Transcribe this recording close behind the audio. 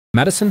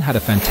Madison had a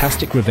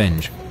fantastic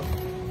revenge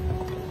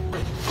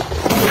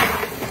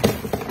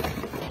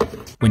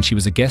when she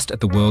was a guest at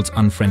the world's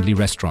unfriendly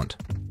restaurant.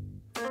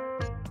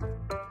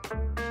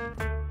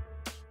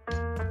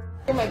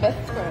 You're my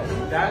best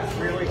friend. That's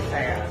really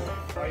sad.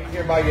 Why are you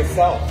here by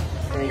yourself?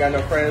 And you got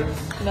no friends?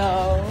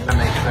 No. That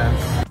makes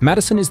sense.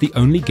 Madison is the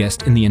only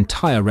guest in the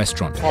entire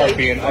restaurant. It's hard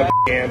being ugly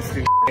and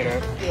stupid, you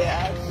know?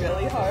 Yeah, it's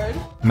really hard.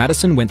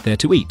 Madison went there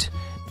to eat.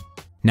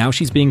 Now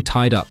she's being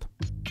tied up.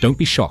 Don't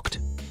be shocked.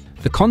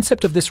 The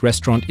concept of this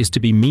restaurant is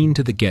to be mean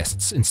to the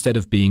guests instead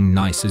of being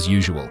nice as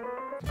usual.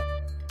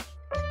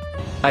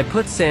 I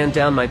put sand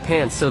down my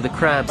pants so the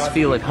crabs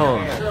feel at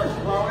home.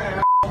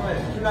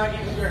 Do not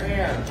use your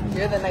hand.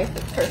 You're the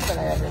nicest person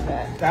I ever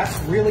met. That's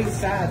really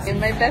sad. And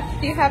my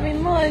bestie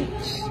having lunch.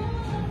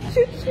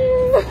 Choo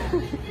choo.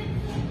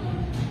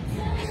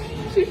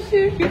 Choo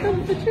choo, here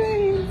comes the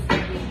train.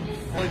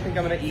 I only think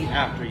I'm gonna eat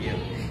after you.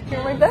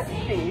 You're my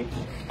bestie.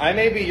 I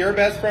may be your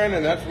best friend,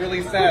 and that's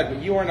really sad,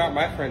 but you are not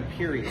my friend,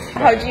 period.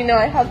 How do you know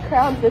I have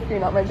crabs if you're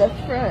not my best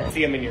friend?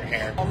 See them in your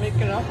hair. I'm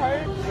making a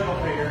heart. Middle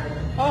finger.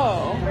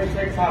 Oh, How many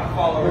TikTok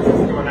followers is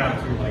going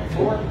out to? Like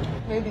 4?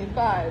 maybe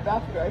 5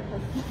 after I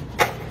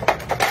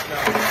post.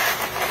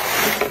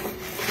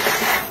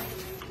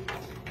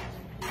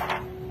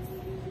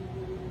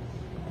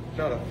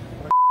 Shut up.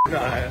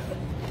 Not.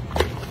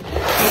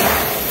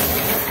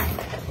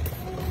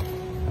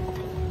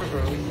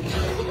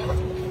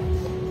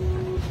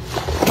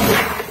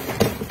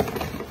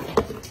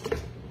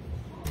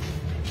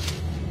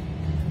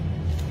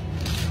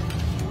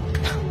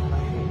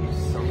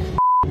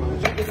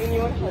 Giving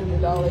you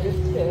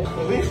 $100 tip.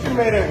 At least you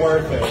made it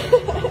worth it.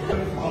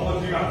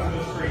 Followed you out to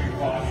the street,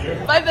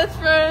 boss. My best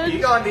friend. Be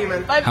gone,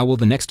 demon. How will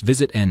the next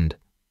visit end?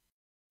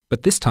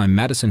 But this time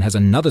Madison has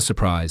another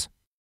surprise.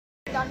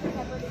 You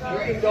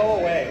can go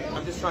away.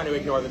 I'm just trying to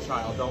ignore the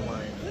child, don't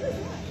worry.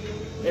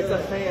 It's a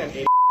fan,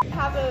 idiot. I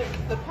have a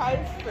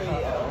surprise for you.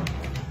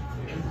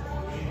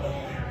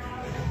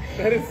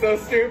 That is so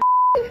stupid.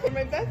 You're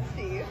my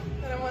bestie,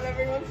 and I want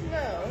everyone to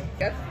know.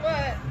 Guess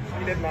what?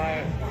 You did not.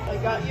 I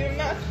got you a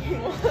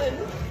matching one.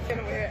 I'm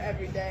gonna wear it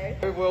every day.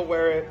 I will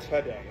wear it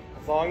today.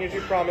 As long as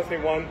you promise me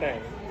one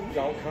thing.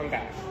 Don't come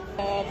back.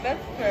 Oh,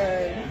 best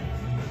friend.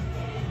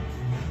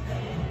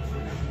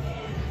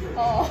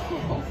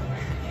 Oh.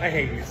 I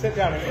hate you. Sit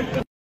down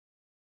and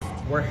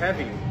We're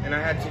heavy, and I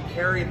had to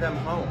carry them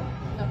home.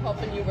 I'm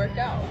helping you work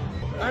out.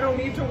 I don't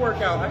need to work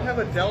out. I have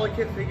a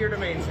delicate figure to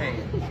maintain.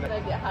 When I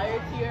get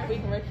hired here, we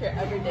can work here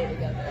every day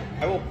together.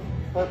 I will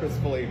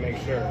purposefully make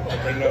sure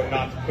that they know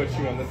not to put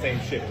you on the same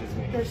shift as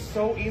me. They're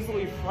so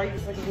easily frightened.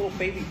 It's like a little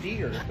baby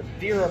deer. The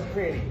deer are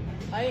pretty.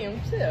 I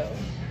am too.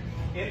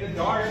 In the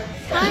dark.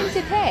 Time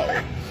to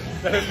pay.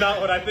 That is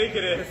not what I think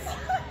it is.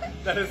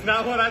 That is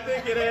not what I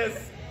think it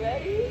is.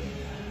 Ready?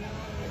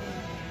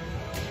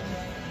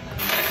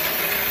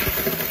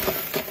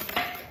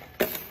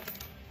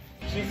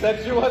 She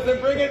said she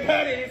wasn't bringing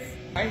pennies.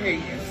 I hate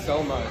you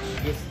so much.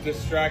 Just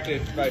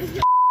distracted by.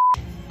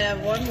 I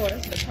have one more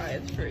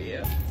surprise for you.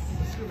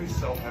 This is gonna be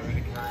so heavy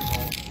to carry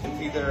home.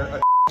 It's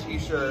either a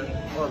t-shirt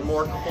or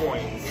more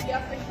coins. You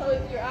have to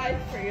close your eyes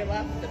for your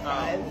last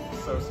surprise. I'm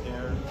so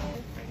scared.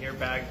 I hear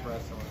bags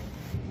wrestling.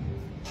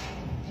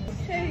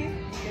 Okay,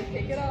 you can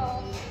take it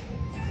all.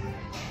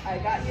 I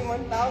got you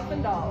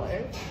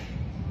 $1,000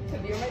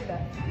 because you're my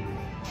bestie.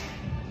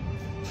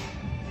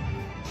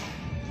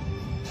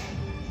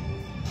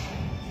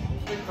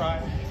 Big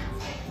cry.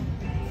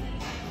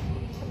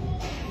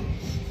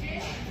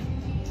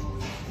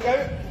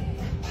 Okay.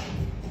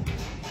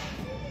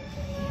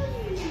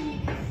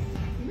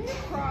 I'm gonna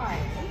cry.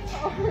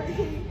 I'm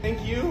sorry.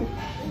 Thank you.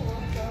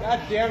 God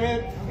damn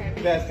it.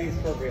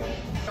 Besties for real.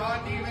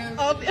 God, demon.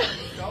 I'll be,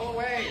 Go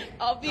away.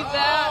 I'll be No.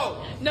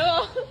 back.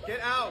 No.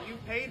 Get out. You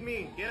paid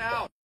me. Get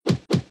out.